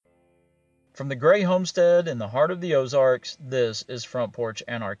From the Gray Homestead in the heart of the Ozarks, this is Front Porch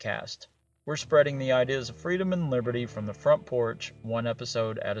Anarchast. We're spreading the ideas of freedom and liberty from the front porch, one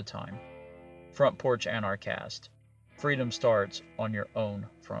episode at a time. Front Porch Anarchast. Freedom starts on your own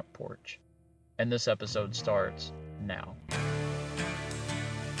front porch. And this episode starts now.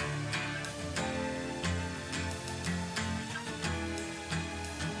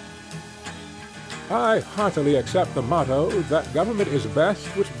 I heartily accept the motto that government is best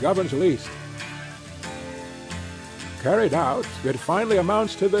which governs least. Carried out, it finally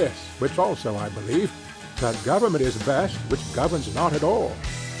amounts to this, which also I believe, that government is best which governs not at all.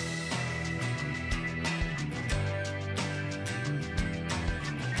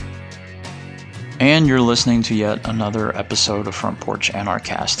 And you're listening to yet another episode of Front Porch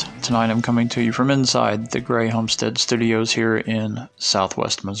Anarchast. Tonight I'm coming to you from inside the Gray Homestead Studios here in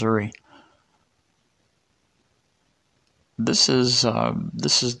southwest Missouri. This is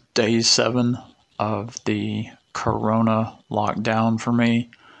day 7 of the Corona lockdown for me.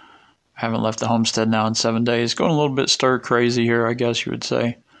 I haven't left the homestead now in 7 days. Going a little bit stir crazy here, I guess you would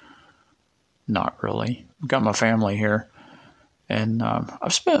say. Not really. I've got my family here. And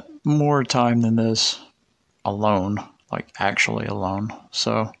I've spent more time than this alone, like actually alone.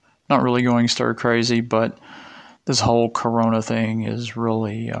 So not really going stir crazy, but this whole Corona thing is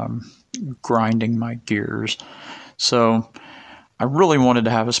really grinding my gears. So I really wanted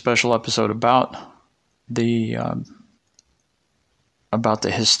to have a special episode about the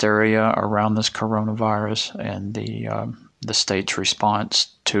hysteria around this coronavirus and the state's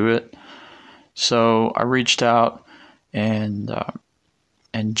response to it. So I reached out, and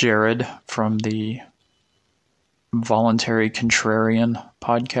Jared from the Voluntary Contrarian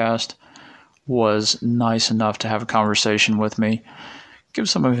podcast was nice enough to have a conversation with me, give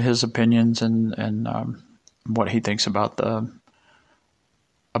some of his opinions and what he thinks about the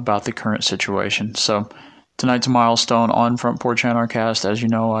current situation. So tonight's a milestone on Front Porch Anarchast. As you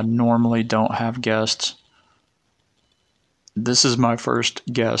know, I normally don't have guests. This is my first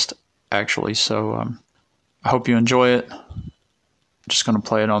guest, actually, so I hope you enjoy it. I'm just going to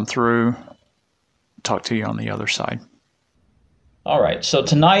play it on through. Talk to you on the other side. All right, so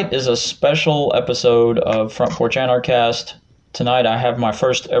tonight is a special episode of Front Porch Anarchast. Tonight I have my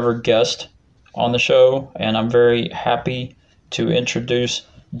first ever guest on the show, and I'm very happy to introduce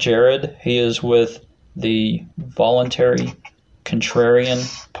Jared. He is with the Voluntary Contrarian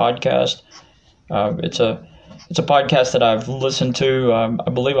podcast. It's a podcast that I've listened to. I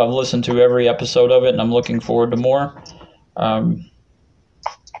believe I've listened to every episode of it, and I'm looking forward to more.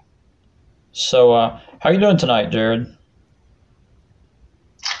 So how are you doing tonight, Jared?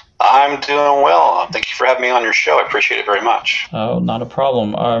 I'm doing well. Thank you for having me on your show. I appreciate it very much. Oh, not a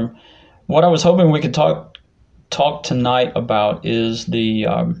problem. What I was hoping we could talk tonight about is the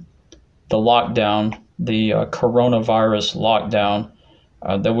lockdown, the coronavirus lockdown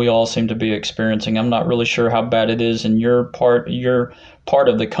that we all seem to be experiencing. I'm not really sure how bad it is in your part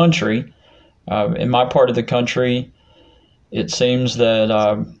of the country. In my part of the country, it seems that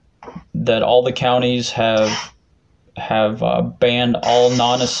all the counties have banned all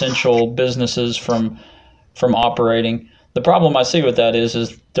non-essential businesses from operating. The problem I see with that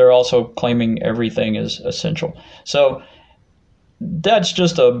is they're also claiming everything is essential. So that's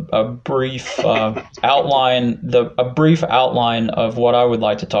just a brief outline of what I would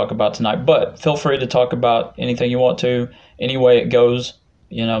like to talk about tonight. But feel free to talk about anything you want to, any way it goes.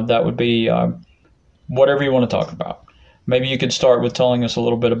 That would be whatever you want to talk about. Maybe you could start with telling us a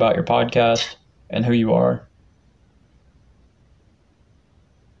little bit about your podcast and who you are.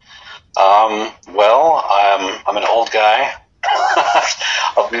 Well, I'm an old guy.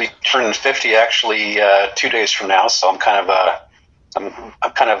 I'll be turning 50 actually 2 days from now, so I'm kind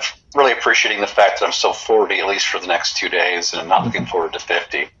of really appreciating the fact that I'm still 40, at least for the next 2 days, and I'm not looking forward to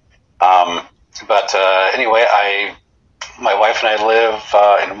 50. But anyway, my wife and I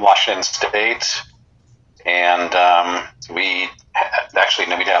live in Washington State, and we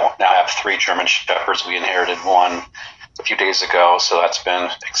now have 3 German Shepherds. We inherited one a few days ago, so that's been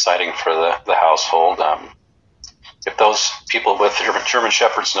exciting for the household. If those people with German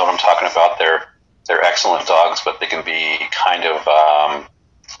Shepherds know what I'm talking about, they're excellent dogs, but they can be kind of a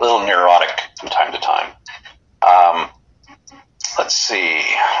little neurotic from time to time. Let's see,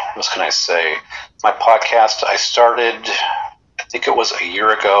 what can I say? My podcast, I started, I think it was a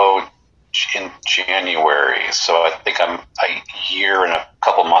year ago in January, so I think I'm a year and a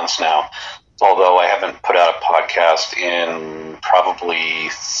couple months now. Although I haven't put out a podcast in probably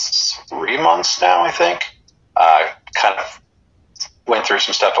 3 months now, I think. Kind of went through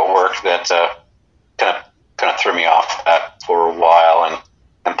some stuff at work that kind of threw me off that for a while,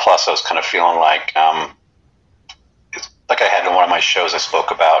 and plus Plus, I was kind of feeling like I had in one of my shows, I spoke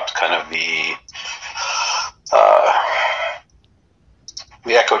about kind of the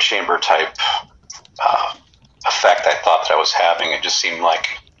echo chamber type effect I thought that I was having. It just seemed like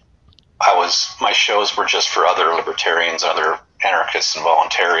my shows were just for other libertarians, other anarchists and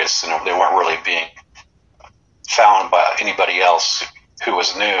voluntarists, and they weren't really being found by anybody else who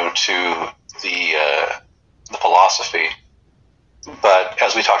was new to the philosophy. But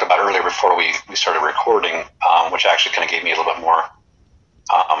as we talked about earlier before we started recording, which actually kind of gave me a little bit more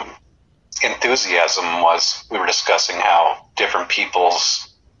enthusiasm, was we were discussing how different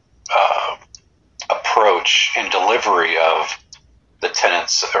people's approach and delivery of the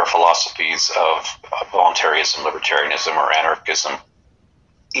tenets or philosophies of voluntarism, libertarianism, or anarchism,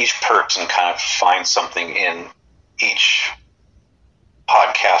 each person kind of finds something in each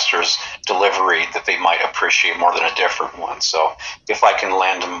podcaster's delivery that they might appreciate more than a different one. So if I can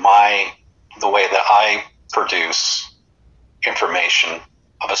lend the way that I produce information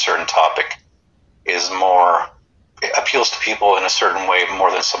of a certain topic it appeals to people in a certain way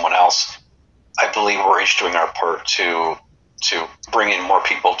more than someone else, I believe we're each doing our part to bring in more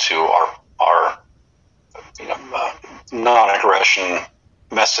people to our non-aggression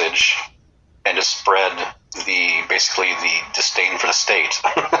message and to spread basically the disdain for the state.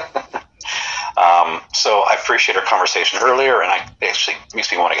 So I appreciate our conversation earlier, and it actually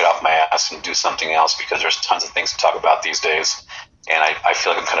makes me want to get off my ass and do something else, because there's tons of things to talk about these days, and I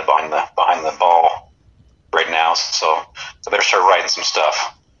feel like I'm kind of behind the ball right now, so I better start writing some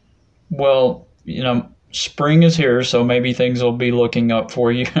stuff. Well, spring is here, so maybe things will be looking up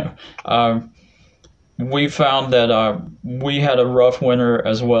for you. We found that we had a rough winter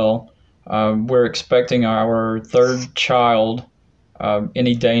as well. We're expecting our third child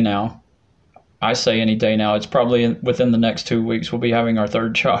any day now. I say any day now. It's probably within the next 2 weeks we'll be having our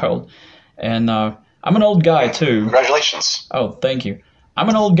third child. And I'm an old guy, too. Congratulations. Oh, thank you. I'm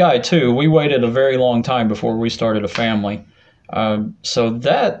an old guy, too. We waited a very long time before we started a family. So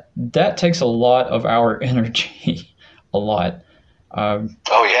that takes a lot of our energy, a lot. Oh,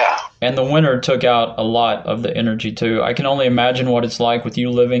 yeah. And the winter took out a lot of the energy, too. I can only imagine what it's like with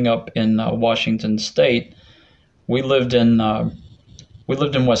you living up in Washington State. We lived in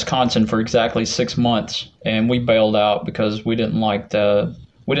Wisconsin for exactly 6 months, and we bailed out because we didn't like the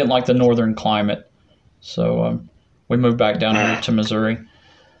northern climate. So we moved back down here to Missouri.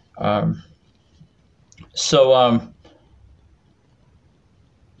 Yeah,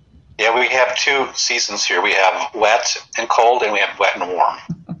 we have two seasons here. We have wet and cold, and we have wet and warm.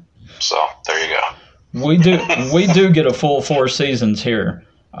 So there you go. We do get a full 4 seasons here.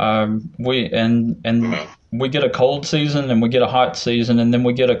 We get a cold season, and we get a hot season, and then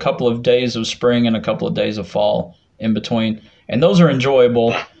we get a couple of days of spring and a couple of days of fall in between. And those are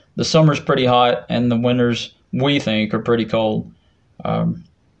enjoyable. The summer's pretty hot, and the winters, we think, are pretty cold. Yeah,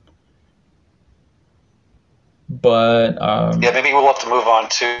 maybe we'll have to move on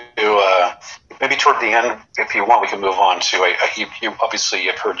to maybe toward the end, if you want, we can move on to you obviously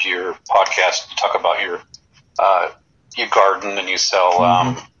you've heard your podcast, you talk about your you garden and you sell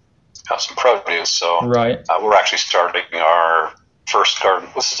some produce. So right. We're actually starting our first garden.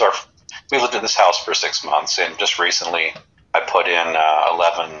 We lived in this house for 6 months, and just recently I put in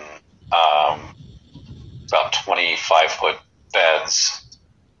 11 about 25-foot beds,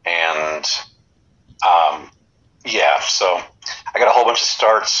 and so I got a whole bunch of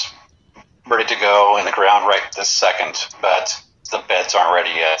starts ready to go in the ground right this second, but the beds aren't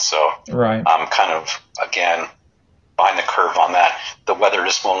ready yet. So right. I'm kind of, again, behind the curve on that. The weather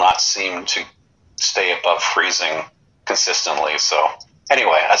just will not seem to stay above freezing consistently. So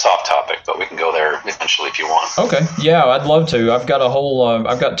anyway, that's off topic, but we can go there eventually if you want. Okay. Yeah, I'd love to. I've got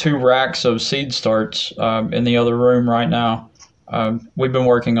I've got 2 racks of seed starts in the other room right now. We've been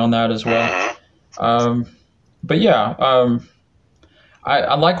working on that as well. Mm-hmm. But yeah,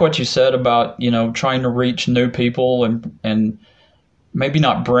 I like what you said about, trying to reach new people and maybe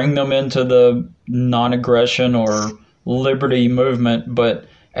not bring them into the non-aggression or liberty movement, but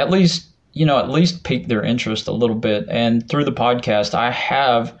at least pique their interest a little bit. And through the podcast, I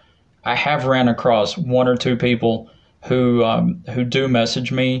have ran across 1 or 2 people who do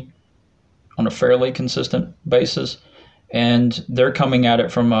message me on a fairly consistent basis, and they're coming at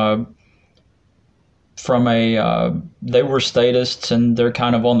it from a they were statists and they're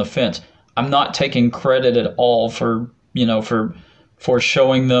kind of on the fence. I'm not taking credit at all for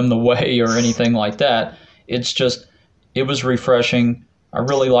showing them the way or anything like that. It's just, it was refreshing. I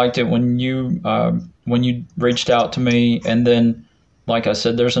really liked it when you reached out to me, and then, like I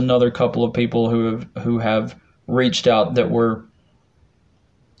said, there's another couple of people who have reached out that were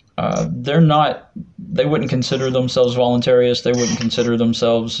they wouldn't consider themselves voluntarists. They wouldn't consider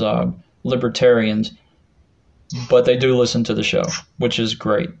themselves libertarians, but they do listen to the show, which is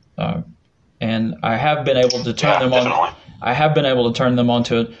great. And I have been able to turn them on. I have been able to turn them on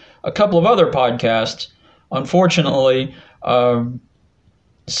to a couple of other podcasts. Unfortunately,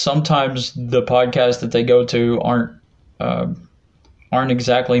 sometimes the podcasts that they go to aren't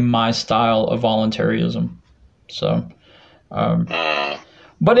exactly my style of voluntarism. So,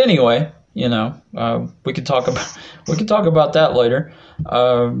 but anyway, we could talk about that later.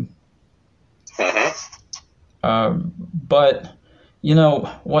 But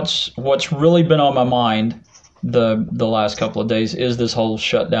what's really been on my mind the last couple of days is this whole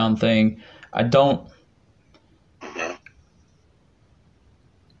shutdown thing.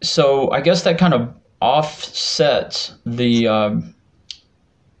 So I guess that kind of offsets the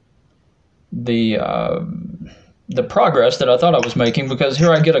progress that I thought I was making, because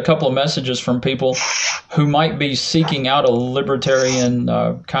here I get a couple of messages from people who might be seeking out a libertarian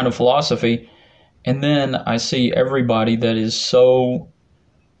kind of philosophy, and then I see everybody that is so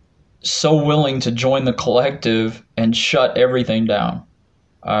willing to join the collective and shut everything down.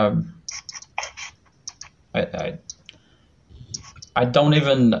 I don't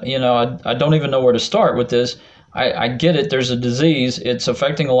even, I don't even know where to start with this. I get it. There's a disease. It's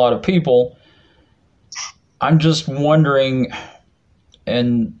affecting a lot of people. I'm just wondering,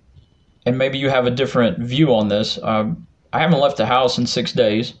 and maybe you have a different view on this. I haven't left the house in 6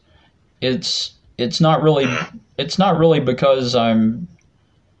 days. It's not really because I'm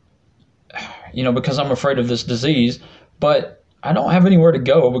afraid of this disease, but I don't have anywhere to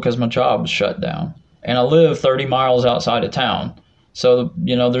go because my job's shut down, and I live 30 miles outside of town. So,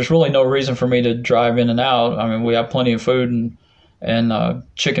 there's really no reason for me to drive in and out. I mean, we have plenty of food and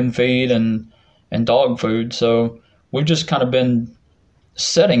chicken feed and dog food. So we've just kind of been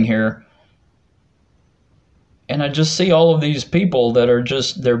sitting here. And I just see all of these people that are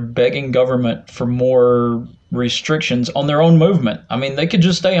they're begging government for more restrictions on their own movement. I mean, they could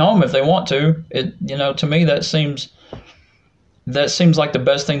just stay home if they want to. To me, that seems like the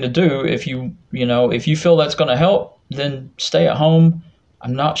best thing to do. If you feel that's going to help, then stay at home.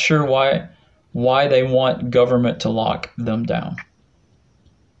 I'm not sure why they want government to lock them down.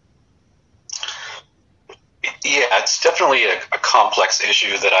 Yeah, it's definitely a complex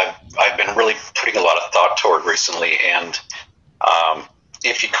issue that I've been really putting a lot of thought toward recently. And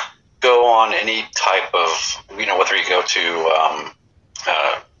if you go on any type of, whether you go to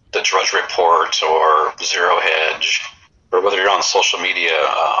the Drudge Report or Zero Hedge, or whether you're on social media,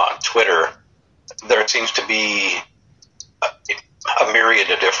 on Twitter, there seems to be a myriad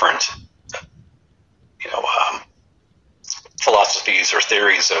of different, philosophies or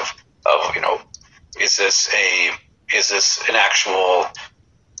theories of is this an actual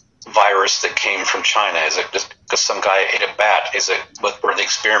virus that came from China? Is it just because some guy ate a bat? Were they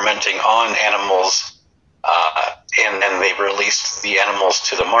experimenting on animals, and then they released the animals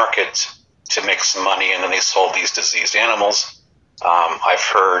to the market to make some money, and then they sold these diseased animals? I've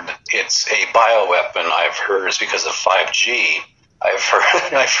heard it's a bioweapon. I've heard it's because of 5G. I've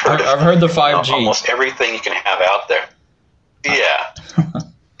heard the 5G. Almost everything you can have out there. Yeah.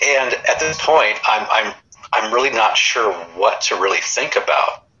 And at this point, I'm really not sure what to really think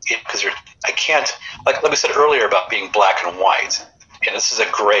about, because I can't, like we said earlier about being black and white, and this is a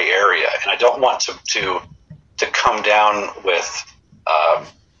gray area, and I don't want to come down with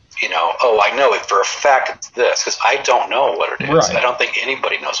I know it for a fact it's this, because I don't know what it is. Right. I don't think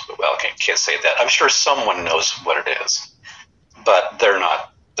anybody knows. Well, I can't say that. I'm sure someone knows what it is, but they're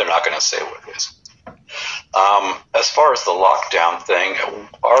not going to say what it is. As far as the lockdown thing,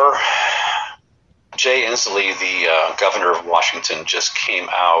 Jay Inslee, the governor of Washington, just came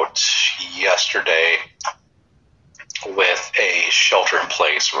out yesterday with a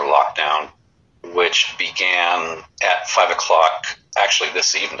shelter-in-place or lockdown, which began at 5 o'clock, actually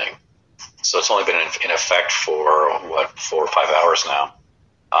this evening. So it's only been in effect for, 4 or 5 hours now.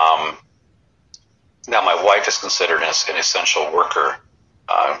 Now, my wife is considered an essential worker,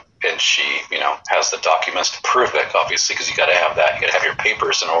 and she, has the documents to prove it, obviously, because you got to have that. You got to have your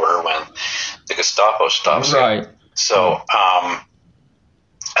papers in order when the Gestapo stops right. you. So,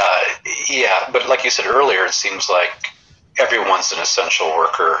 yeah, but like you said earlier, it seems like everyone's an essential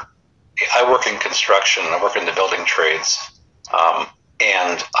worker. I work in construction. I work in the building trades,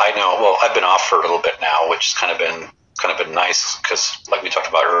 and I know. Well, I've been off for a little bit now, which has kind of been nice, because, like we talked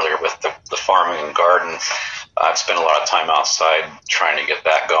about earlier, with the farming and garden, I've spent a lot of time outside trying to get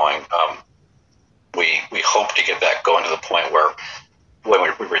that going. We hope to get that going to the point where when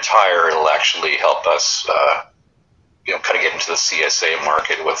we retire, it'll actually help us kind of get into the CSA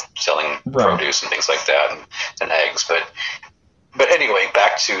market with selling produce and things like that, and eggs. But anyway,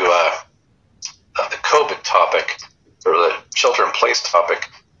 back to the COVID topic, or the shelter-in-place topic.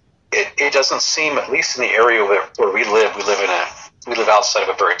 It doesn't seem, at least in the area where we live outside of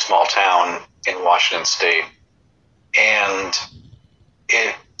a very small town in Washington State, and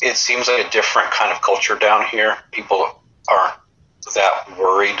it seems like a different kind of culture down here. People aren't that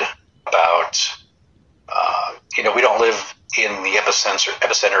worried about, we don't live in the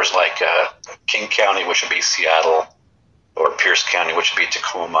epicenters like King County, which would be Seattle, or Pierce County, which would be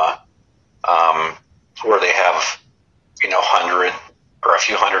Tacoma, where they have, 100 or a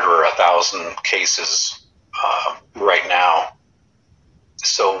few hundred or 1,000 cases right now.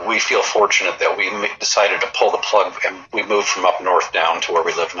 So we feel fortunate that we decided to pull the plug and we moved from up north down to where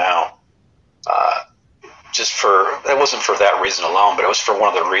we live now. It wasn't for that reason alone, but it was for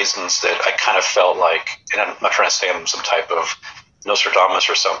one of the reasons that I kind of felt like, and I'm not trying to say I'm some type of Nostradamus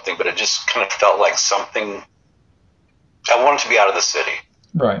or something, but it just kind of felt like something. I wanted to be out of the city.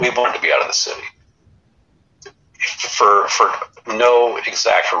 Right. We wanted to be out of the city for no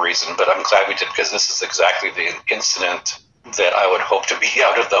exact reason, but I'm glad we did, because this is exactly the incident that I would hope to be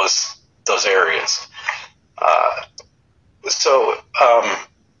out of those areas.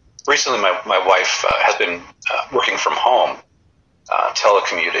 Recently my wife has been working from home,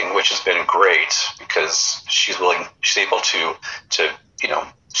 telecommuting, which has been great because she's able to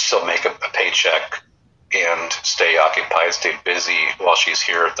still make a paycheck and stay occupied, stay busy while she's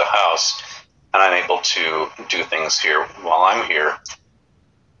here at the house, and I'm able to do things here while I'm here.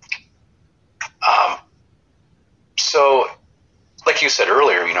 So, like you said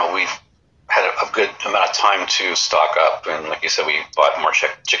earlier, we've had a good amount of time to stock up, and like you said, we bought more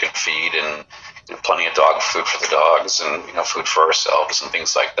chicken feed and plenty of dog food for the dogs, and food for ourselves and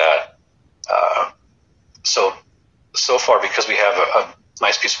things like that. So far, because we have a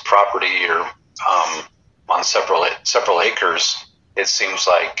nice piece of property or on several acres, it seems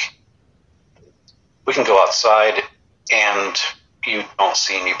like we can go outside and you don't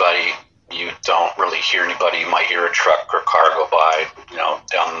see anybody. You don't really hear anybody. You might hear a truck or car go by,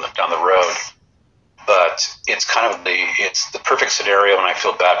 down the road. But it's kind of the perfect scenario, and I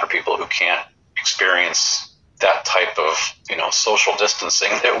feel bad for people who can't experience that type of social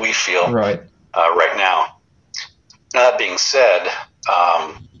distancing that we feel right now. Now, that being said,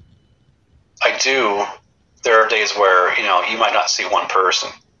 there are days where you might not see one person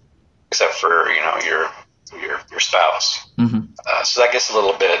except for your spouse. Mm-hmm. So that gets a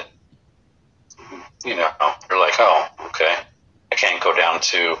little bit. You're like, oh, okay, I can't go down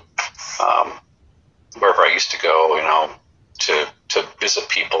to wherever I used to go, to visit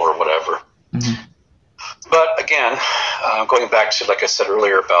people or whatever. Mm-hmm. But again, going back to, like I said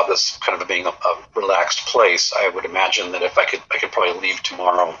earlier, about this kind of being a relaxed place, I would imagine that if I could probably leave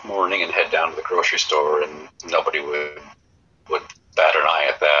tomorrow morning and head down to the grocery store, and nobody would bat an eye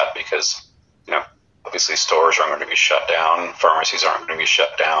at that, because obviously stores aren't going to be shut down, pharmacies aren't going to be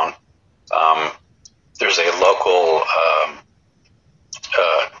shut down. There's a local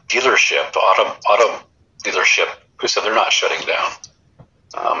dealership, auto dealership, who said they're not shutting down.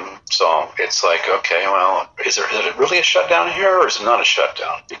 So it's like, okay, well, is it really a shutdown here, or is it not a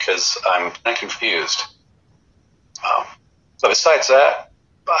shutdown? Because I'm kind of confused. But besides that,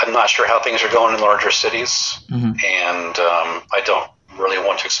 I'm not sure how things are going in larger cities, mm-hmm. and I don't really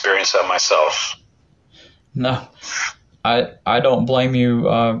want to experience that myself. No, I don't blame you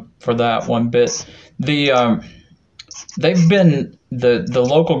for that one bit. The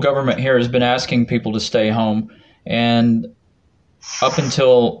local government here has been asking people to stay home, and up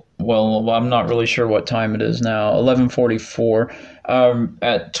until, well, I'm not really sure what time it is now, 11:44.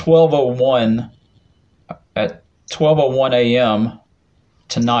 At 12:01 a.m.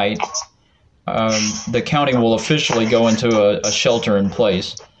 tonight, the county will officially go into a shelter in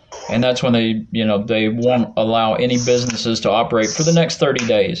place. And that's when they won't allow any businesses to operate for the next 30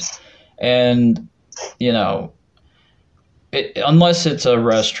 days. And, unless it's a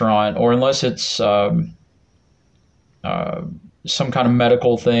restaurant, or unless it's some kind of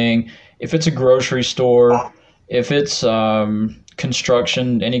medical thing, if it's a grocery store, if it's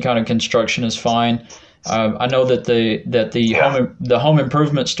construction, any kind of construction is fine. I know that the home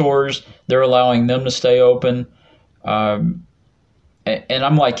improvement stores, they're allowing them to stay open. And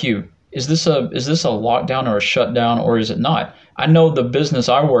I'm like you. Is this a lockdown or a shutdown, or is it not? I know the business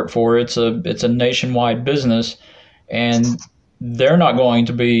I work for. It's a nationwide business, and they're not going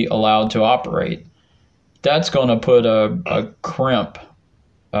to be allowed to operate. That's going to put a crimp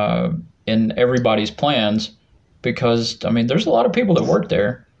in everybody's plans, because there's a lot of people that work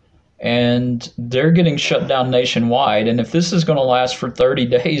there, and they're getting shut down nationwide. And if this is going to last for 30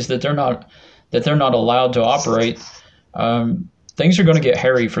 days, that they're not allowed to operate, things are going to get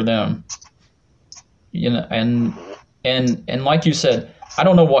hairy for them. And like you said, I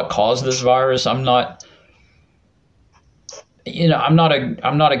don't know what caused this virus. I'm not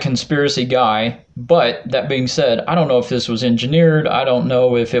a conspiracy guy, but that being said, I don't know if this was engineered. I don't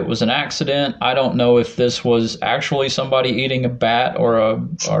know if it was an accident. I don't know if this was actually somebody eating a bat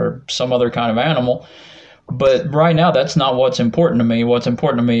or some other kind of animal. But right now, that's not what's important to me. What's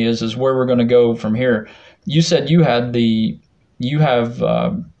important to me is where we're going to go from here. You said you have the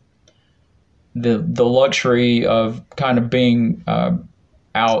luxury of kind of being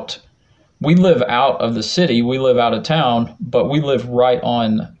out. We live out of the city, we live out of town, but we live right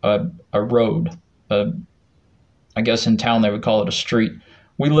on a road. I guess in town they would call it a street.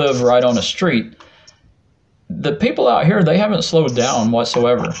 We live right on a street. The people out here, they haven't slowed down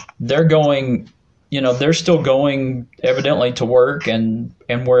whatsoever. They're going, they're still going evidently to work and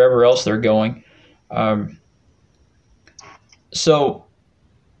wherever else they're going. So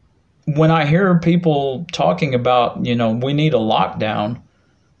when I hear people talking about, we need a lockdown,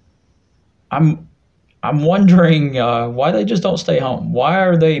 I'm wondering why they just don't stay home. Why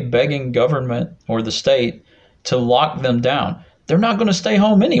are they begging government or the state to lock them down? They're not going to stay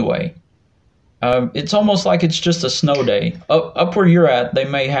home anyway. It's almost like it's just a snow day. Up where you're at, they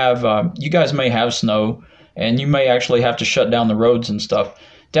may have, you guys may have snow, and you may actually have to shut down the roads and stuff.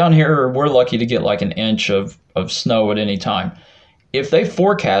 Down here, we're lucky to get like an inch of snow at any time. If they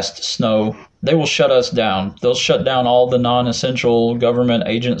forecast snow, they will shut us down. They'll shut down all the non-essential government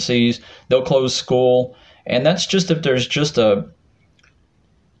agencies. They'll close school. And that's just if there's just a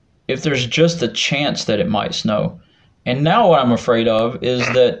chance that it might snow. And now what I'm afraid of is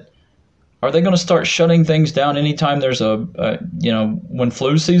that, are they going to start shutting things down anytime there's when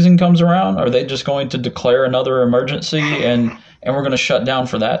flu season comes around? Are they just going to declare another emergency and we're going to shut down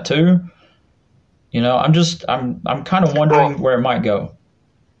for that too? I'm kind of wondering where it might go.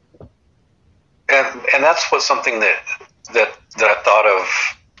 And that's something that I thought of,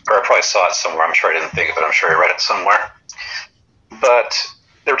 or I probably saw it somewhere. I'm sure I didn't think of it. I'm sure I read it somewhere. But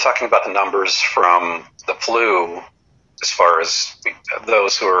they were talking about the numbers from the flu, as far as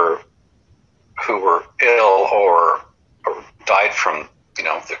those who were ill or died from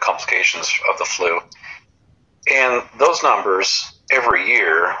the complications of the flu, and those numbers every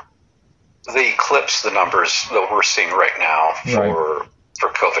year, they eclipse the numbers that we're seeing right now for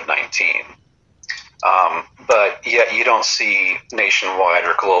COVID-19. But yet you don't see nationwide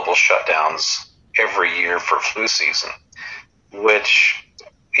or global shutdowns every year for flu season, which,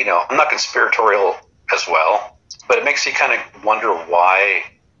 I'm not conspiratorial as well, but it makes you kind of wonder why,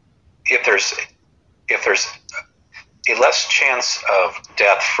 if there's a less chance of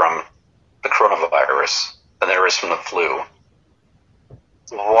death from the coronavirus than there is from the flu,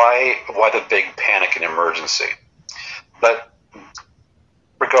 why the big panic and emergency? But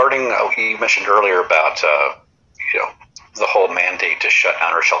regarding you mentioned earlier about the whole mandate to shut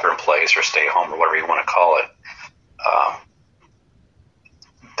down or shelter in place or stay home or whatever you want to call it,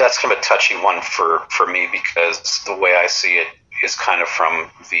 that's kind of a touchy one for me, because the way I see it is kind of from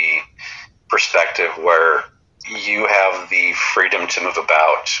the perspective where you have the freedom to move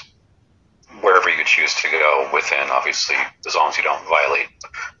about wherever you choose to go within, obviously, as long as you don't violate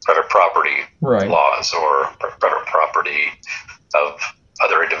private property laws or private property of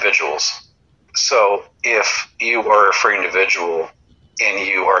other individuals. So if you are a free individual and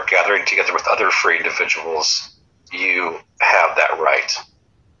you are gathering together with other free individuals, you have that right.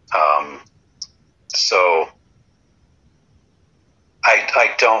 So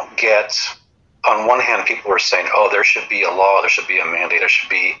I don't get, on one hand, people are saying, there should be a law, there should be a mandate, there should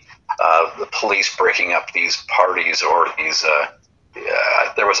be the police breaking up these parties or these,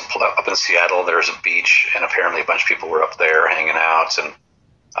 there was up in Seattle, there's a beach, and apparently a bunch of people were up there hanging out, and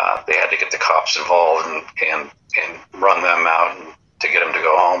they had to get the cops involved and run them out and to get them to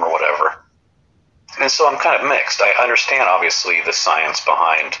go home or whatever. And so I'm kind of mixed. I understand, obviously, the science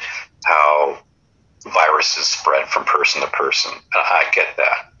behind how viruses spread from person to person. I get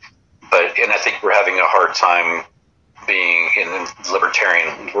that. And I think we're having a hard time being in the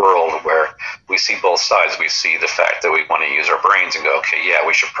libertarian world where we see both sides. We see the fact that we want to use our brains and go, okay, yeah,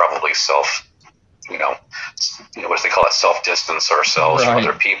 we should probably what do they call it, self-distance ourselves from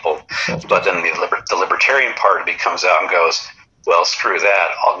other people. But then the libertarian party comes out and goes, well, screw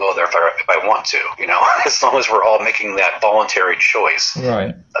that. I'll go there if I want to, as long as we're all making that voluntary choice,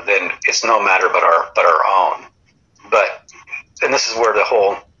 then it's no matter but our own. And this is where the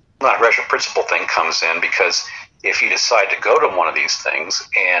whole not rational principle thing comes in, because if you decide to go to one of these things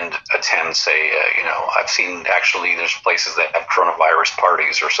and attend, say, I've seen actually there's places that have coronavirus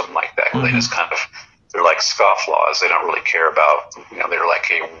parties or something like that. Where they just kind of, they're like scofflaws. They don't really care about, they're like,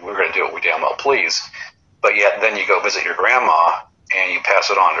 hey, we're going to do what we damn well please. But yet then you go visit your grandma and you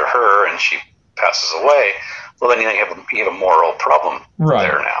pass it on to her and she passes away. Well, then you have a moral problem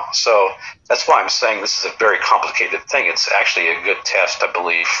there now. So that's why I'm saying this is a very complicated thing. It's actually a good test, I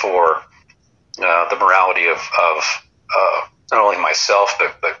believe, for the morality of not only myself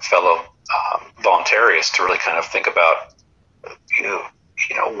but fellow voluntarists to really kind of think about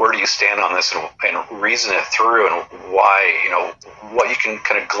where do you stand on this and reason it through, and why what you can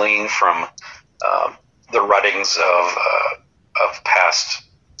kind of glean from the writings of past,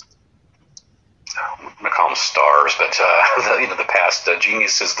 I'm going to call them stars, but the past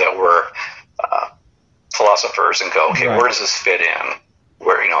geniuses that were philosophers, and go, okay, where does this fit in?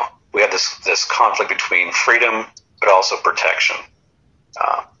 Where we have this conflict between freedom but also protection.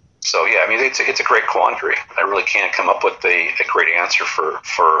 So yeah, I mean it's a great quandary. I really can't come up with a great answer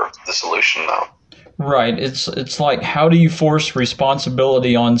for the solution though. Right. It's like, how do you force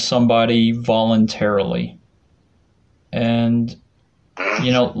responsibility on somebody voluntarily? And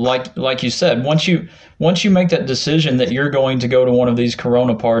like you said, once you make that decision that you're going to go to one of these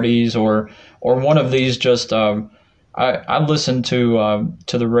Corona parties or one of these just I listened to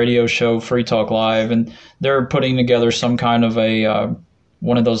the radio show Free Talk Live, and they're putting together some kind of a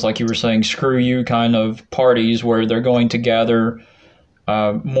one of those, like you were saying, screw you kind of parties where they're going to gather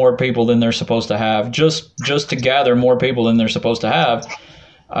more people than they're supposed to have, just to gather more people than they're supposed to have.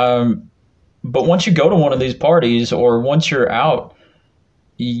 But once you go to one of these parties, or once you're out,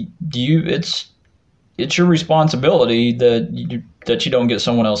 it's your responsibility that you don't get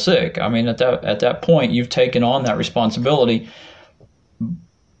someone else sick. I mean, at that point, you've taken on that responsibility.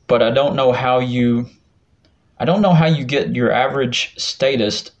 But I don't know how you get your average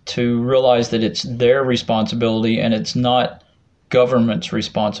statist to realize that it's their responsibility and it's not government's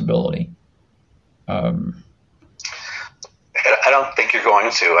responsibility. I don't think you're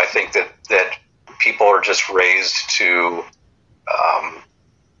going to. I think that people are just raised to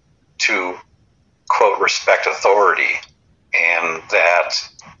quote, respect authority, and that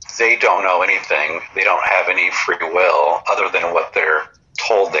they don't know anything. They don't have any free will other than what they're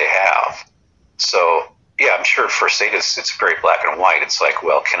told they have. So yeah, I'm sure for sadists it's very black and white. It's like,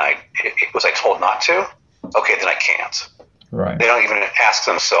 well, was I told not to? Okay, then I can't. Right. They don't even ask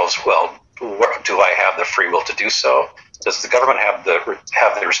themselves, well, do I have the free will to do so? Does the government have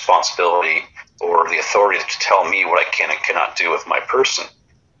the responsibility or the authority to tell me what I can and cannot do with my person?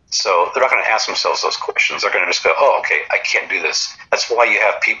 So they're not going to ask themselves those questions. They're going to just go, oh, okay, I can't do this. That's why you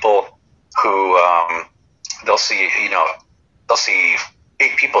have people who they'll see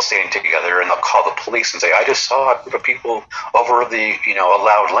 8 people standing together and they'll call the police and say, I just saw a group of people over the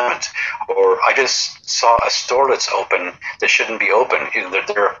allowed limit, or I just saw a store that's open that shouldn't be open.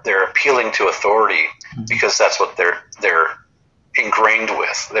 They're appealing to authority because that's what they're ingrained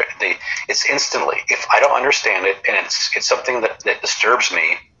with. It's instantly, if I don't understand it and it's something that disturbs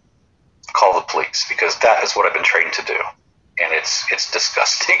me, call the police, because that is what I've been trained to do, and it's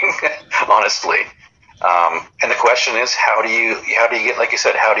disgusting, honestly. And the question is, how do you get, like you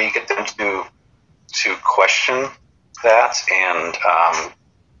said, how do you get them to question that and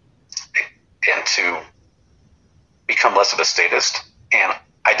to become less of a statist? And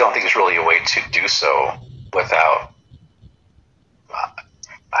I don't think there's really a way to do so without,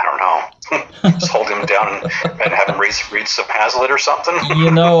 I don't know, just hold him down and have him read some Hazlitt or something.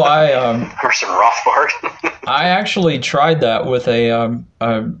 Or some Rothbard. I actually tried that with a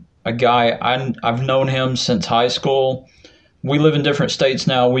guy. I've known him since high school. We live in different states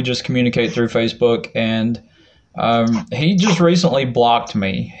now. We just communicate through Facebook, and he just recently blocked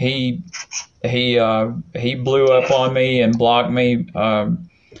me. He blew up on me and blocked me,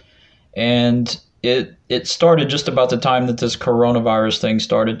 and it started just about the time that this coronavirus thing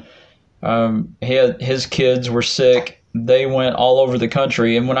started. His kids were sick. They went all over the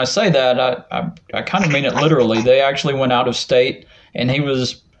country, and when I say that, I kind of mean it literally. They actually went out of state, and he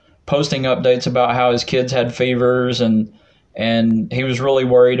was posting updates about how his kids had fevers, and he was really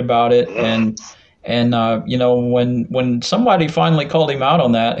worried about it. And when somebody finally called him out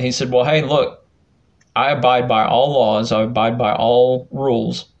on that, he said, well, hey, look, I abide by all laws. I abide by all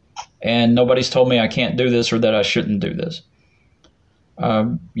rules, and nobody's told me I can't do this or that I shouldn't do this.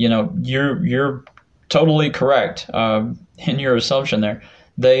 You're totally correct in your assumption there.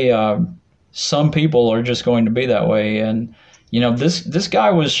 Some people are just going to be that way, and this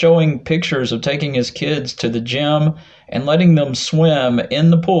guy was showing pictures of taking his kids to the gym and letting them swim in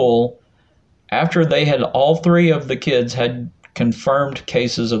the pool after they had all three of the kids had confirmed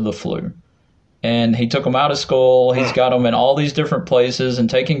cases of the flu. And he took them out of school. He's got them in all these different places and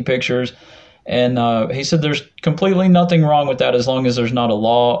taking pictures. And he said there's completely nothing wrong with that as long as there's not a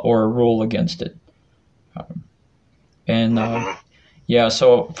law or a rule against it. Yeah,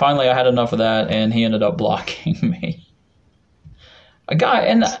 so finally I had enough of that, and he ended up blocking me. A guy,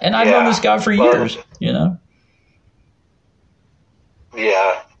 and I've known this guy for years, you know.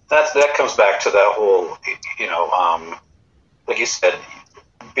 Yeah, that comes back to that whole, you know, like you said,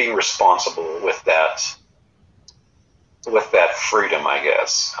 being responsible with that freedom, I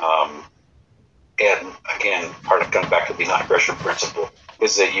guess. And again, part of comes back to the non-aggression principle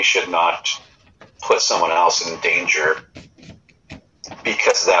is that you should not put someone else in danger,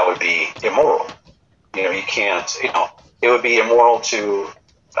 because that would be immoral. You know, you can't. You know, it would be immoral to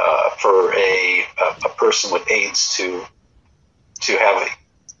for a person with AIDS to have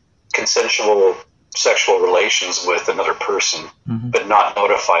consensual sexual relations with another person, but not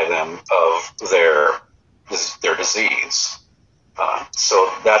notify them of their disease. So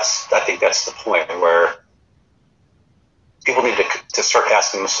I think that's the point where people need to start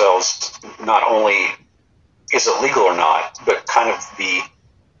asking themselves, not only is it legal or not, but kind of the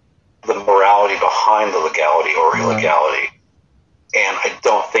morality behind the legality or illegality. And I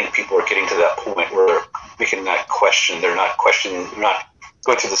don't think people are getting to that point where we can not question. They're not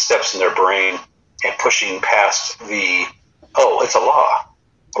going through the steps in their brain and pushing past it's a law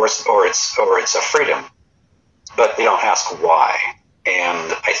or it's a freedom, but they don't ask why.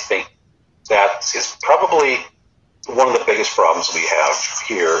 And I think that is probably one of the biggest problems we have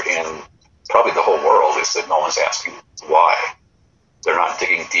here in probably the whole world, is that no one's asking why. They're not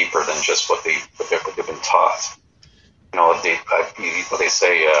digging deeper than just what they've been taught. You know, what they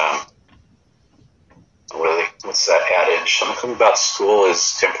say. What's that adage? Something about school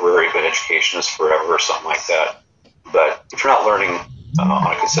is temporary, but education is forever, or something like that. But if you're not learning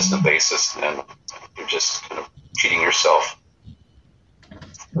on a consistent basis, then you're just kind of cheating yourself.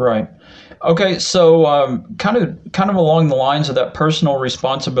 Right. Okay, so kind of along the lines of that personal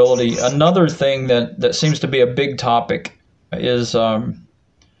responsibility, another thing that seems to be a big topic is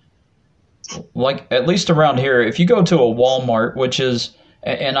like, at least around here, if you go to a Walmart, which is,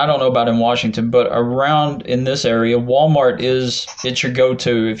 and I don't know about in Washington, but around in this area, Walmart it's your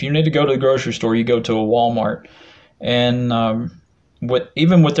go-to. If you need to go to the grocery store, you go to a Walmart. And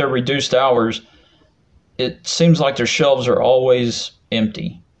even with their reduced hours, it seems like their shelves are always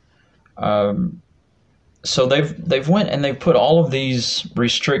empty. So they've went and they've put all of these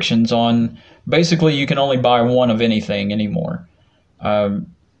restrictions on. Basically, you can only buy one of anything anymore.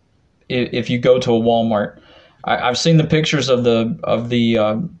 If you go to a Walmart, I've seen the pictures of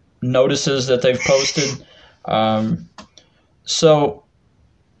the notices that they've posted. So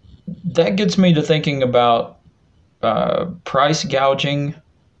that gets me to thinking about price gouging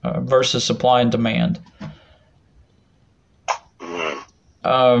versus supply and demand.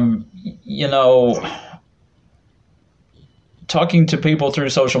 You know, talking to people through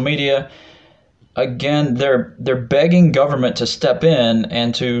social media, again, they're begging government to step in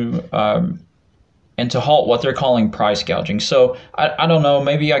and to halt what they're calling price gouging. So I don't know.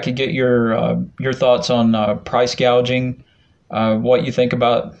 Maybe I could get your thoughts on price gouging. What you think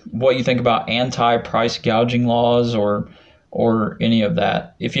about anti-price gouging laws or any of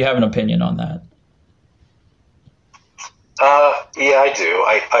that, if you have an opinion on that. Yeah, I do.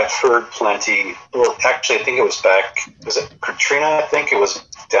 I've heard plenty. Well, actually, I think it was it Katrina? I think it was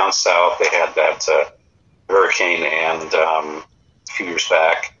down south. They had that hurricane and a few years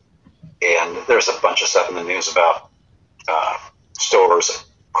back. And there's a bunch of stuff in the news about stores,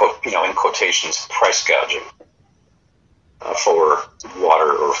 in quotations, price gouging for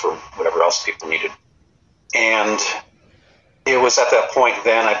water or for whatever else people needed. And it was at that point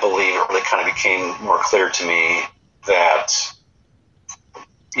then, I believe, it really kind of became more clear to me that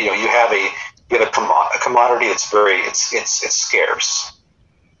you have a commodity that's it's scarce,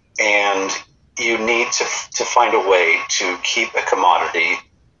 and you need to find a way to keep a commodity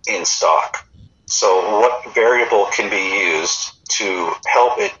in stock. So what variable can be used to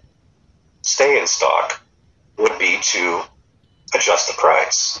help it stay in stock would be to adjust the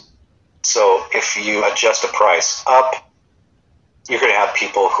price. So if you adjust the price up, you're going to have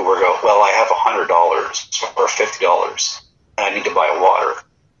people who are going, well, I have $100 or $50 and I need to buy water.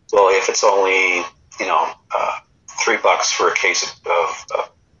 Well, if it's only, $3 for a case of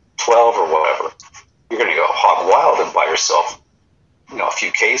 12 or whatever, you're going to go hog wild and buy yourself, a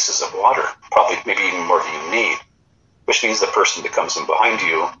few cases of water, probably maybe even more than you need, which means the person that comes in behind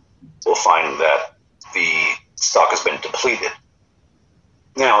you will find that the stock has been depleted.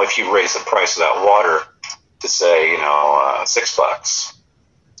 Now, if you raise the price of that water to say, $6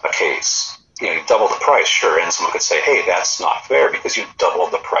 a case, you double the price, sure, and someone could say, hey, that's not fair because you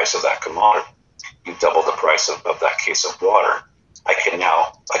doubled the price of that commodity. You doubled the price of that case of water. I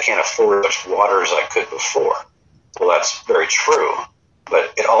can't afford as much water as I could before. Well, that's very true,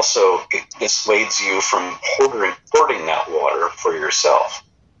 but it dissuades you from hoarding that water for yourself,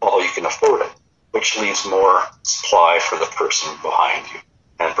 although you can afford it, which leaves more supply for the person behind you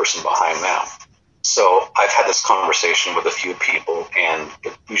and the person behind them. So I've had this conversation with a few people, and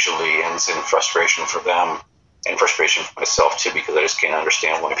it usually ends in frustration for them and frustration for myself too, because I just can't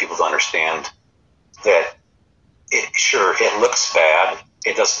understand why people don't understand that it looks bad.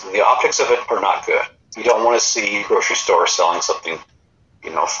 The optics of it are not good. You don't want to see a grocery store selling something,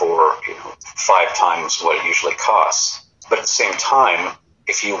 for 5 times what it usually costs. But at the same time,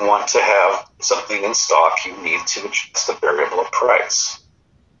 if you want to have something in stock, you need to adjust the variable of price.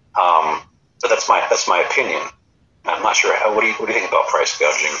 But that's my opinion. I'm not sure. What do you think about price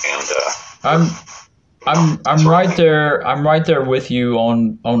gouging? And I'm right there. I'm right there with you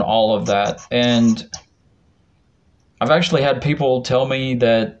on all of that. And I've actually had people tell me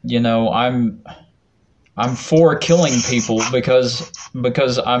that I'm for killing people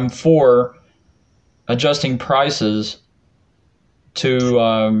because I'm for adjusting prices to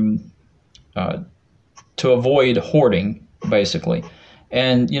avoid hoarding, basically.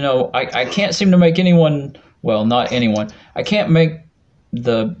 And I can't seem to make anyone, well, not anyone. I can't make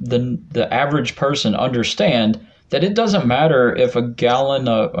the average person understand that it doesn't matter if a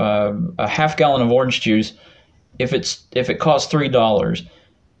half gallon of orange juice, if it costs $3.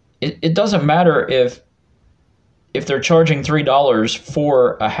 It doesn't matter if they're charging $3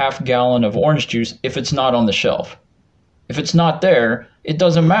 for a half gallon of orange juice if it's not on the shelf. If it's not there, it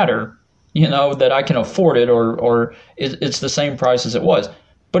doesn't matter, that I can afford it or it's the same price as it was.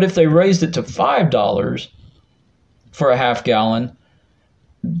 But if they raised it to $5 for a half gallon,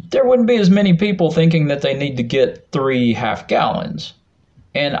 there wouldn't be as many people thinking that they need to get 3 half gallons.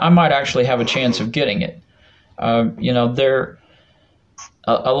 And I might actually have a chance of getting it. A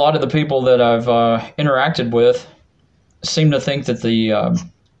lot of the people that I've interacted with seem to think that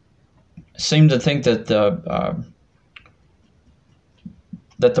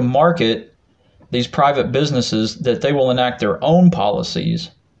the market, these private businesses, that they will enact their own policies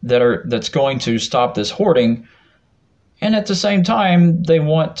that's going to stop this hoarding. And at the same time, they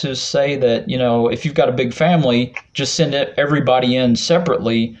want to say that, if you've got a big family, just send everybody in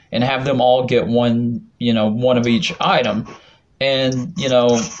separately and have them all get one of each item. And,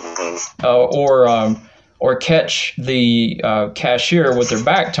 or catch the cashier with their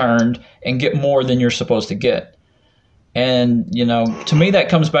back turned and get more than you're supposed to get. And, to me, that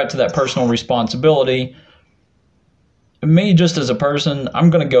comes back to that personal responsibility. Me, just as a person,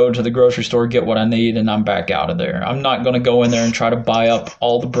 I'm going to go to the grocery store, get what I need, and I'm back out of there. I'm not going to go in there and try to buy up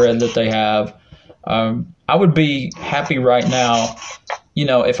all the bread that they have. I would be happy right now,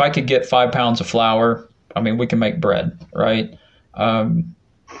 if I could get 5 pounds of flour. I mean, we can make bread, right?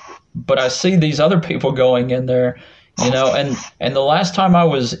 But I see these other people going in there, and the last time I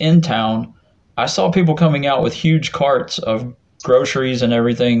was in town, I saw people coming out with huge carts of groceries and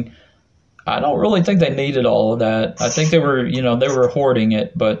everything. I don't really think they needed all of that. I think they were hoarding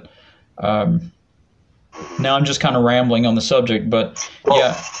it, but now I'm just kind of rambling on the subject. But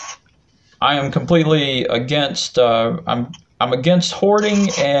yeah, I am completely against. I'm against hoarding,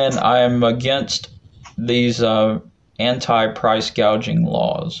 and I'm against these anti-price gouging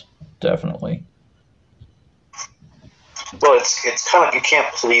laws. Definitely. Well, it's kind of, you can't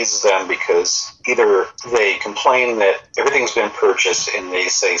please them because either they complain that everything's been purchased and they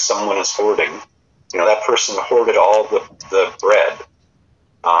say someone is hoarding. That person hoarded all the bread.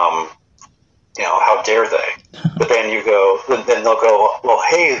 How dare they? But then then they'll go, well,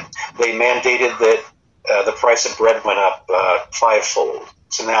 hey, they mandated that the price of bread went up 5-fold,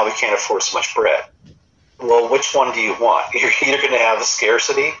 so now we can't afford so much bread. Well, which one do you want? You're either going to have the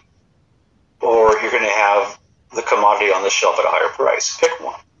scarcity or you're going to have the commodity on the shelf at a higher price. Pick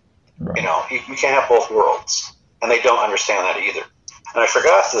one. Right. You can't have both worlds, and they don't understand that either. And I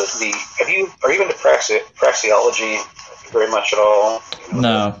forgot are you into praxeology very much at all?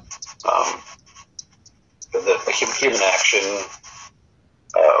 No. The human action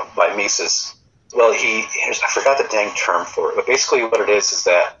by Mises. Well, I forgot the dang term for it, but basically what it is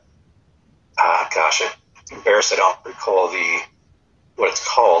that, I'm embarrassed I don't recall what it's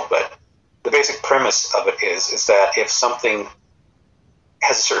called, but the basic premise of it is that if something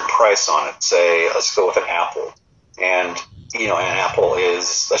has a certain price on it, say, let's go with an apple, and an apple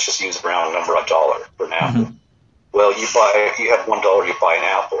is, let's just use a round number, $1 for an apple. Mm-hmm. Well, you have $1, you buy an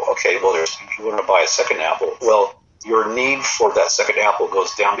apple. Okay, well, you want to buy a second apple. Well, your need for that second apple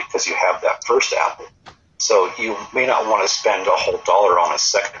goes down because you have that first apple. So you may not want to spend a whole dollar on a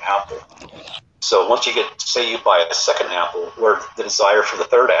second apple. So once say you buy a second apple, where the desire for the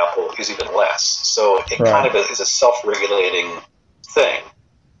third apple is even less. So it kind of is a self-regulating thing.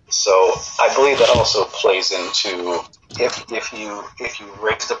 So I believe that also plays into if you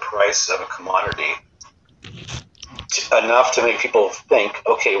raise the price of a commodity enough to make people think,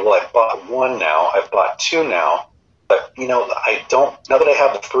 okay, well, I bought one now, I've bought two now, but I don't. Now that I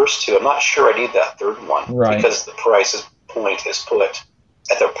have the first two, I'm not sure I need that third one because the price point is put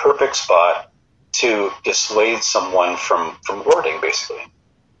at the perfect spot to dissuade someone from hoarding, basically.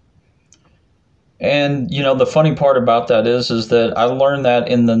 And the funny part about that is that I learned that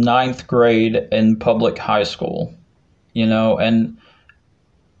in the 9th grade in public high school, and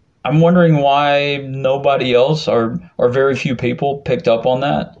I'm wondering why nobody else or very few people picked up on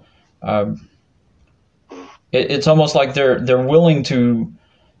that. It's almost like they're willing to.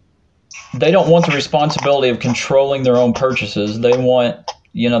 They don't want the responsibility of controlling their own purchases. They want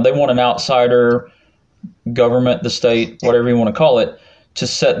an outsider, government, the state, whatever you want to call it, to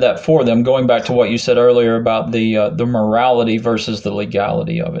set that for them. Going back to what you said earlier about the morality versus the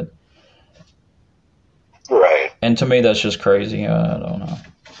legality of it. Right. And to me, that's just crazy. I don't know.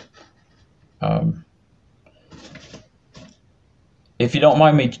 If you don't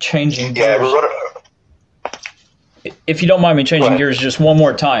mind me changing gears, gears just one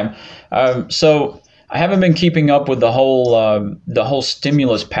more time. So I haven't been keeping up with the whole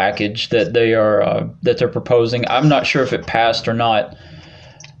stimulus package that they're proposing. I'm not sure if it passed or not.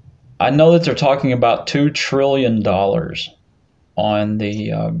 I know that they're talking about $2 trillion on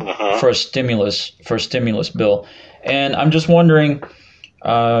the for a stimulus bill, and I'm just wondering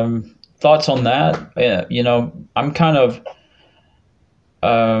thoughts on that. I'm kind of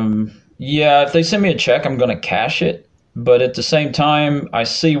if they send me a check, I'm going to cash it. But at the same time, I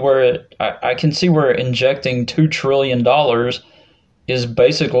can see where injecting $2 trillion is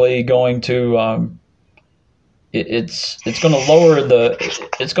basically going to it's going to lower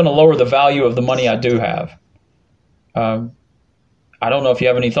the value of the money I do have. I don't know if you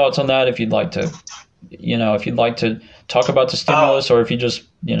have any thoughts on that. If you'd like to, talk about the stimulus, or if you just,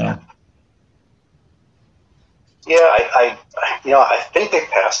 Yeah, I think they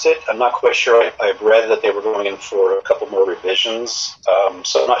passed it. I'm not quite sure. I've read that they were going in for a couple more revisions,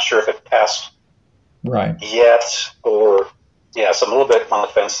 so I'm not sure if it passed yet, or so I'm a little bit on the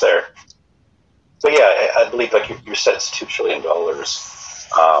fence there. But yeah, I believe, like you said, it's $2 trillion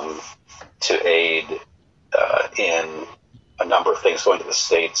to aid in a number of things, going to the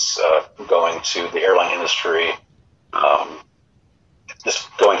states, going to the airline industry, just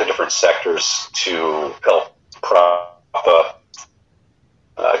going to different sectors to help prop up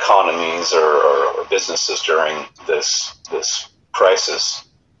economies or businesses during this crisis.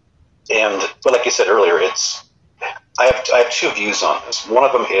 But like you said earlier, I have two views on this. One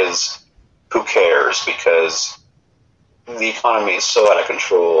of them is, who cares, because the economy is so out of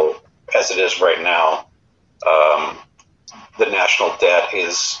control as it is right now. The national debt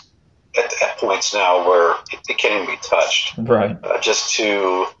is at points now where it can't even be touched. Right. Just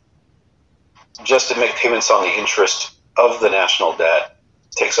to make payments on the interest of the national debt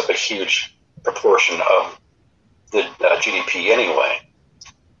takes up a huge proportion of the GDP anyway.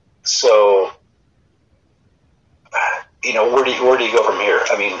 So, where do you go from here?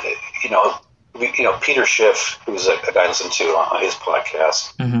 I mean, Peter Schiff, who's a guy I listen to on his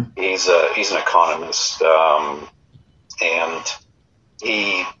podcast, he's an economist, and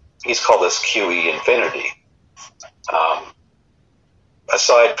he's called this QE infinity.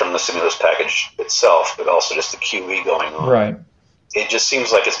 Aside from the stimulus package itself, but also just the QE going on. Right. It just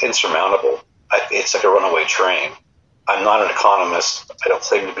seems like it's insurmountable. It's like a runaway train. I'm not an economist. I don't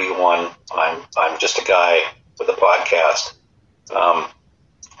claim to be one. I'm just a guy with a podcast.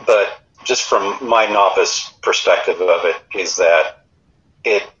 But just from my novice perspective of it, is that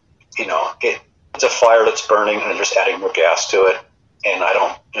it's a fire that's burning and they're just adding more gas to it. And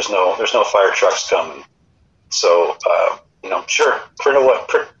there's no fire trucks coming. So, sure, print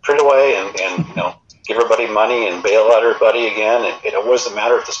away and give everybody money and bail out everybody again. And what does it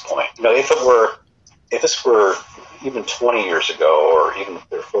matter at this point? If this were even 20 years ago or even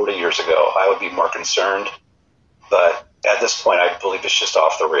 40 years ago, I would be more concerned. But at this point, I believe it's just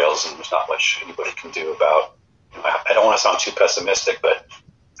off the rails and there's not much anybody can do about. I don't want to sound too pessimistic, but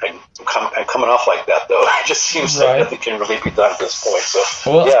I'm coming off like that, though. It just seems like nothing can really be done at this point. So,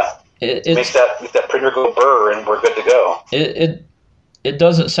 make that printer go burr, and we're good to go. it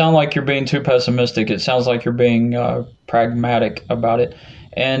doesn't sound like you're being too pessimistic. It sounds like you're being pragmatic about it.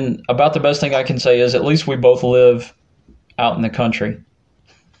 And about the best thing I can say is at least we both live out in the country.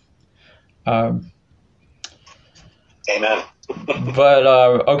 Um, Amen. but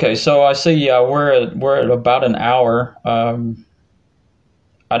okay, so I see we're at about an hour.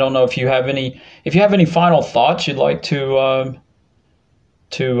 I don't know if you have any final thoughts you'd like to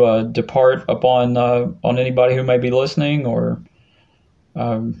depart upon on anybody who may be listening, or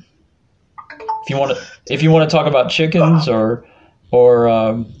um, if you want to talk about chickens or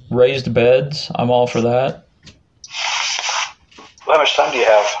raised beds, I'm all for that. Well, how much time do you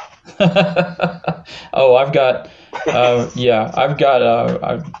have? Oh, I've got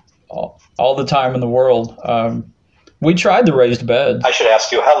all the time in the world. We tried the raised bed. I should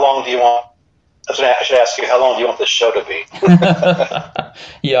ask you, how long do you want? I should ask you, how long do you want this show to be?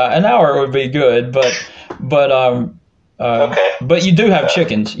 Yeah, an hour would be good, but Okay. but you do have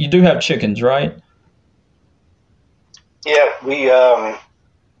chickens. You do have chickens, right? Yeah, we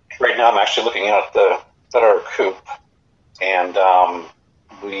right now I'm actually looking at our coop, and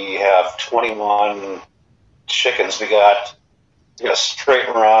we have 21 chickens. We got a straight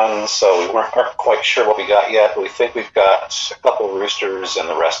run, so we aren't quite sure what we got yet, but we think we've got a couple roosters, and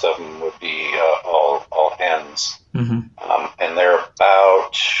the rest of them would be all hens. Mm-hmm. And they're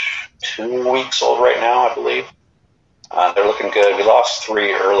about 2 weeks old right now, I believe. They're looking good. We lost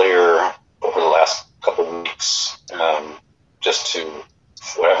 3 earlier over the last couple of weeks, just to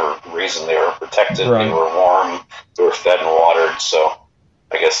whatever reason. They were protected, Right. They were warm, they were fed and watered, so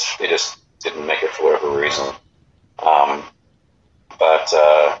I guess they just didn't make it for whatever reason.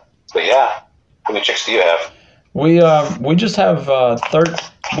 But yeah, how many chicks do you have? We just have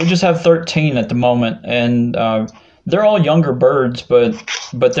we just have 13 at the moment, and they're all younger birds, but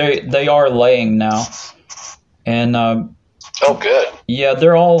they are laying now, and Oh, good. yeah,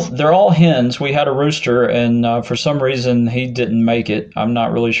 they're all hens. We had a rooster, and for some reason he didn't make it. I'm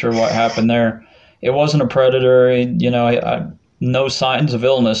not really sure what happened there. It wasn't a predator, no signs of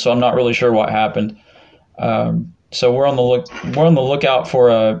illness, so I'm not really sure what happened. So we're on the lookout for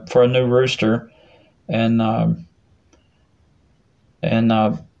a new rooster, and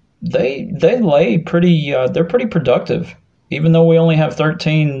they lay pretty. They're pretty productive, even though we only have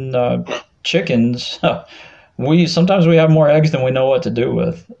 13 chickens. Sometimes we have more eggs than we know what to do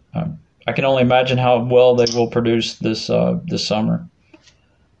with. I can only imagine how well they will produce this summer.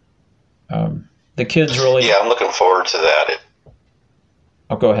 The kids really. Yeah, I'm looking forward to that.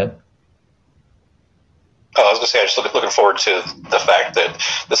 Oh, go ahead. Oh, I was going to say, I'm just looking forward to the fact that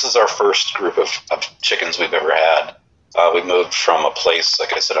this is our first group of chickens we've ever had. We moved from a place,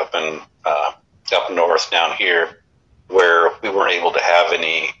 like I said, up north down here, where we weren't able to have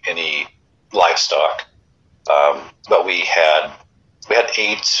any livestock. But we had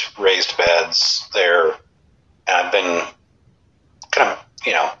 8 raised beds there, and I've been kind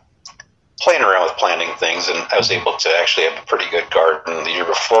of, playing around with planting things, and I was able to actually have a pretty good garden the year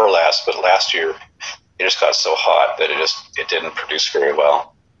before last, but last year it just got so hot that it didn't produce very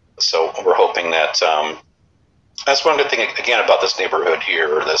well. So we're hoping that that's one good thing again about this neighborhood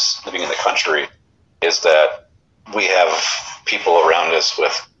here, or this living in the country, is that we have people around us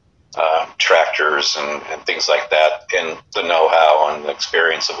with tractors and things like that, and the know-how and the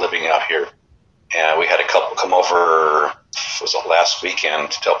experience of living out here. And we had a couple come over, was it last weekend,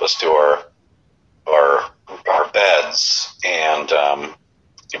 to help us do our beds, and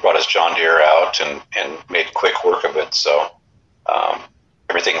he brought his John Deere out and made quick work of it. So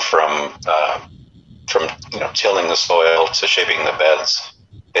everything from tilling the soil to shaping the beds,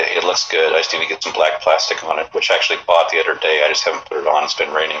 it looks good. I just need to get some black plastic on it, which I actually bought the other day. I just haven't put it on. It's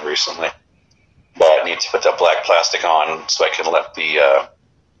been raining recently, but I need to put that black plastic on so I can let the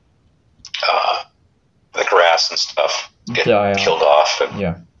grass and stuff get killed off. And,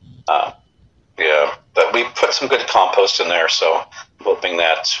 Yeah. yeah, but we put some good compost in there, so I'm hoping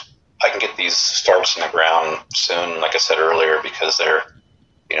that I can get these starts in the ground soon, like I said earlier, because they're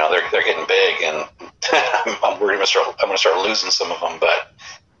getting big, and I'm going to start losing some of them. But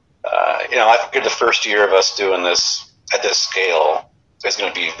I figured the first year of us doing this at this scale is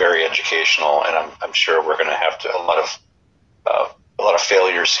going to be very educational, and I'm sure we're going to have a lot of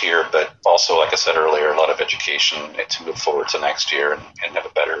failures here, but also, like I said earlier, a lot of education to move forward to next year and have a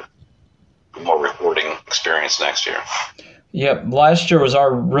better, more rewarding experience next year. Yeah, last year was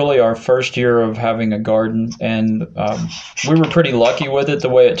our first year of having a garden, and we were pretty lucky with it the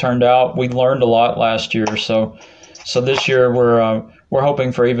way it turned out. We learned a lot last year, so this year we're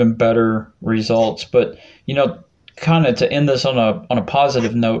hoping for even better results. But kind of to end this on a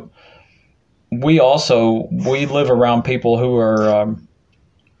positive note, we live around people who are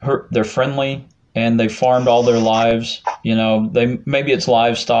they're friendly and they farmed all their lives. You know, maybe it's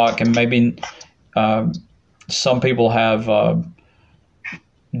livestock, and maybe some people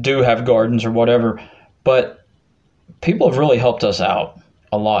do have gardens or whatever, but people have really helped us out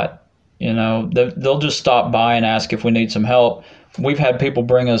a lot. You know, they'll just stop by and ask if we need some help. We've had people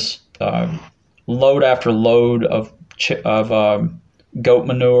bring us load after load of goat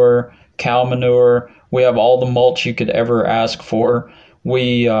manure, cow manure. We have all the mulch you could ever ask for.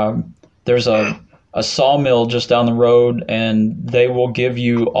 There's a sawmill just down the road, and they will give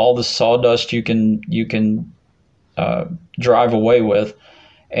you all the sawdust you can drive away with,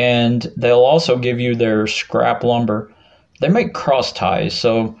 and they'll also give you their scrap lumber. They make cross ties,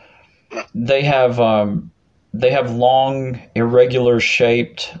 so they have long, irregular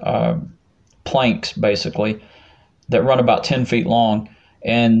shaped planks, basically, that run about 10 feet long,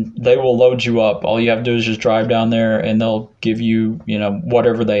 and they will load you up. All you have to do is just drive down there, and they'll give you,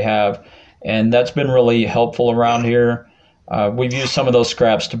 whatever they have, and that's been really helpful around here. We've used some of those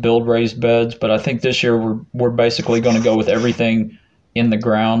scraps to build raised beds, but I think this year we're basically going to go with everything in the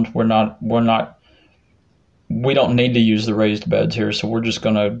ground. We don't need to use the raised beds here, so we're just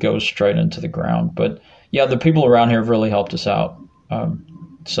going to go straight into the ground. But yeah, the people around here have really helped us out.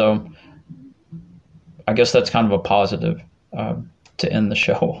 So I guess that's kind of a positive to end the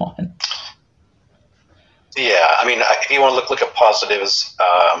show on. Yeah, I mean, if you want to look at positives,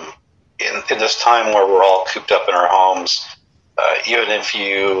 in this time where we're all cooped up in our homes, even if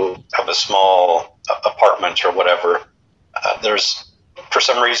you have a small apartment or whatever, there's, for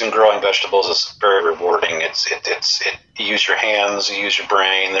some reason, growing vegetables is very rewarding. You use your hands, you use your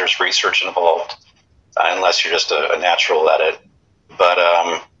brain. There's research involved, unless you're just a natural at it. But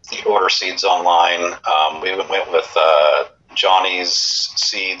you order seeds online. We went with Johnny's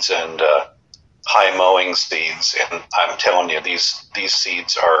seeds and high mowing seeds, and I'm telling you, these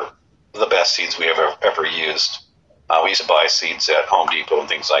seeds are the best seeds we ever used. We used to buy seeds at Home Depot and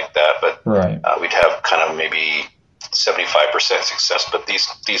things like that, but right. We'd have kind of maybe 75% success, but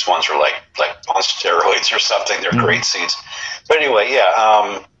these ones are like on steroids or something. They're great seeds. But anyway,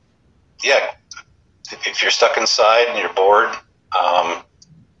 yeah. If you're stuck inside and you're bored,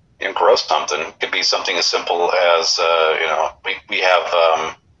 grow something. It could be something as simple as we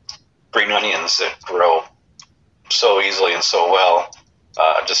have green onions that grow so easily and so well,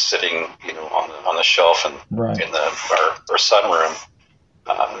 just sitting on the shelf and right. in our sunroom.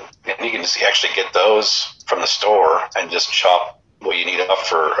 And you can just actually get those from the store and just chop what you need up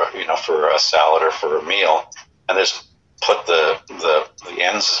for a salad or for a meal, and just put the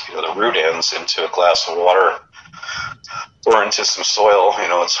ends, the root ends, into a glass of water or into some soil.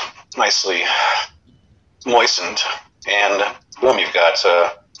 It's nicely moistened, and boom, you've got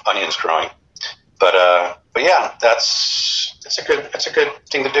onions growing. But yeah, it's a good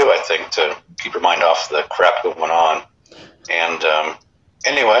thing to do, I think, to keep your mind off the crap going on. And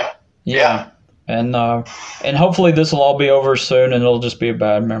anyway, yeah. And hopefully this will all be over soon, and it'll just be a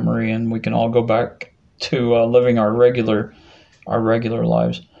bad memory, and we can all go back to living our regular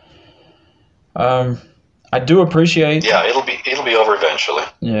lives. I do appreciate. Yeah, it'll be over eventually.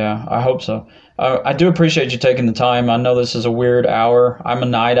 Yeah, I hope so. I do appreciate you taking the time. I know this is a weird hour. I'm a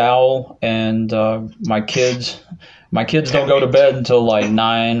night owl, and my kids don't go to bed until like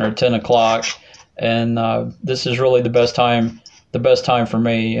 9 or 10 o'clock, and this is really the best time for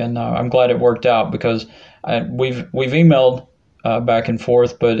me, and I'm glad it worked out, because we've emailed back and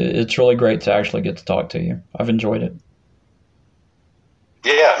forth, but it's really great to actually get to talk to you. I've enjoyed it.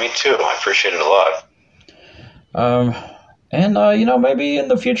 Yeah, me too. I appreciate it a lot. And maybe in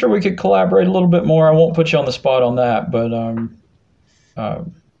the future we could collaborate a little bit more. I won't put you on the spot on that,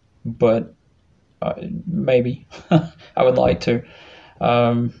 but maybe I would like to.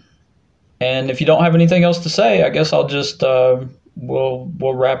 And if you don't have anything else to say, I guess I'll just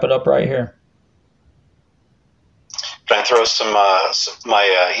we'll wrap it up right here. Can I throw some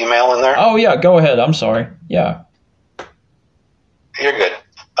my email in there? Oh yeah, go ahead. I'm sorry. Yeah. You're good.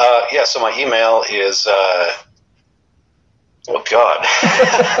 Yeah. So my email is. Oh God,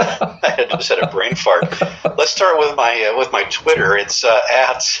 I just had a brain fart. Let's start with my Twitter. It's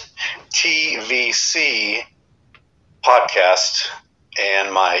at TVC Podcast,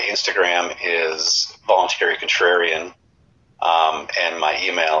 and my Instagram is Voluntary Contrarian, and my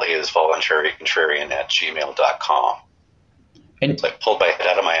email is voluntarycontrarian@gmail.com. And so I pulled my head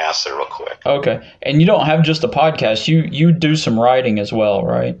out of my ass there real quick. Okay, and you don't have just a podcast. You do some writing as well,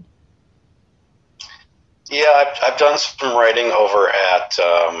 right? Yeah, I've done some writing over at,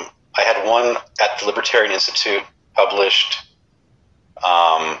 I had one at the Libertarian Institute published,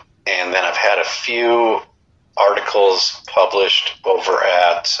 and then I've had a few articles published over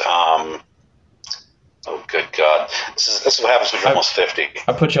at, oh, good God. This is what happens when you're almost 50.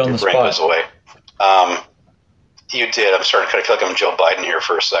 I put you on Your the brain spot. goes away. You did. I'm starting to kind of feel like I'm Joe Biden here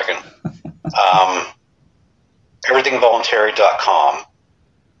for a second. Everythingvoluntary.com.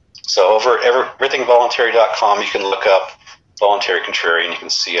 So over at everythingvoluntary.com, you can look up Voluntary Contrarian. You can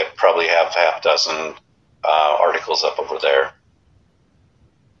see it probably have half dozen articles up over there.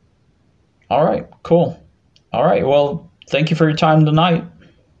 All right, cool. All right, well, thank you for your time tonight.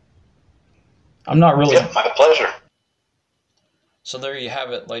 I'm not really... Yep, my pleasure. So there you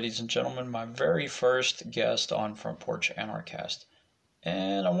have it, ladies and gentlemen, my very first guest on Front Porch Anarchast.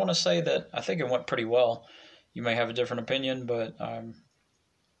 And I want to say that I think it went pretty well. You may have a different opinion, but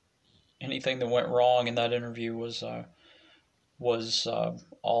anything that went wrong in that interview was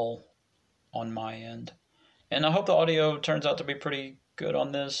all on my end. And I hope the audio turns out to be pretty good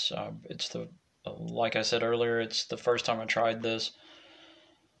on this. Like I said earlier, it's the first time I tried this.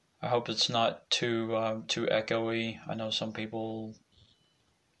 I hope it's not too echoey. I know some people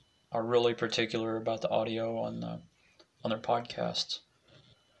are really particular about the audio on their podcasts.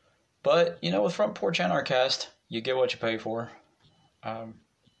 But with Front Porch Anarchast, you get what you pay for.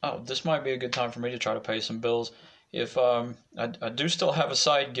 This might be a good time for me to try to pay some bills. If I do still have a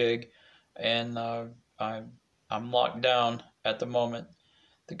side gig, and I'm locked down at the moment.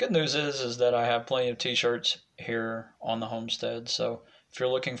 The good news is that I have plenty of t-shirts here on the homestead. So if you're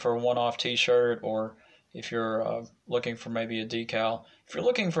looking for a one-off t-shirt, or if you're looking for maybe a decal, if you're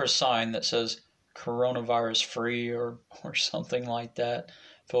looking for a sign that says coronavirus free or something like that,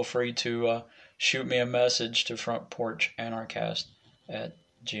 feel free to shoot me a message to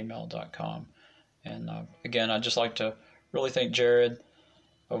frontporchanarchast@gmail.com. And again, I'd just like to really thank Jared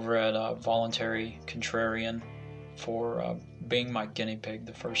over at Voluntary Contrarian for being my guinea pig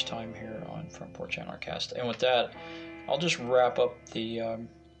the first time here on Front Porch Anarchast. And with that, I'll just wrap up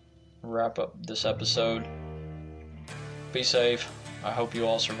this episode. Be safe. I hope you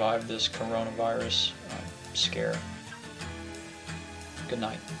all survive this coronavirus scare. Good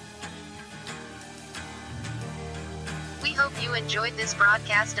night. We hope you enjoyed this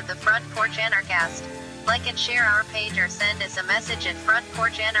broadcast of the Front Porch Anarchast. Like and share our page or send us a message at Front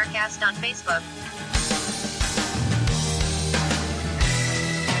Porch Anarchast on Facebook.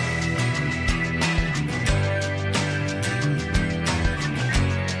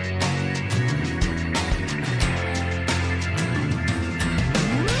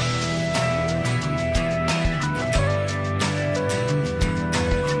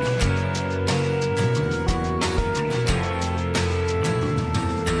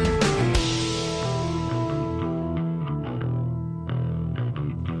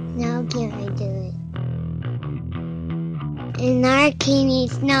 Now can I do it? Anarchy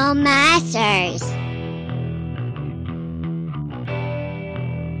needs no masters.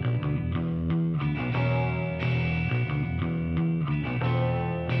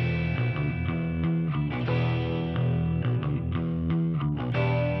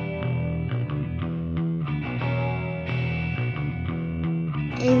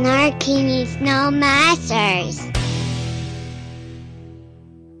 Anarchy needs no masters.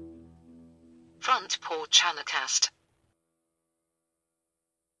 Front Porch Anarchast.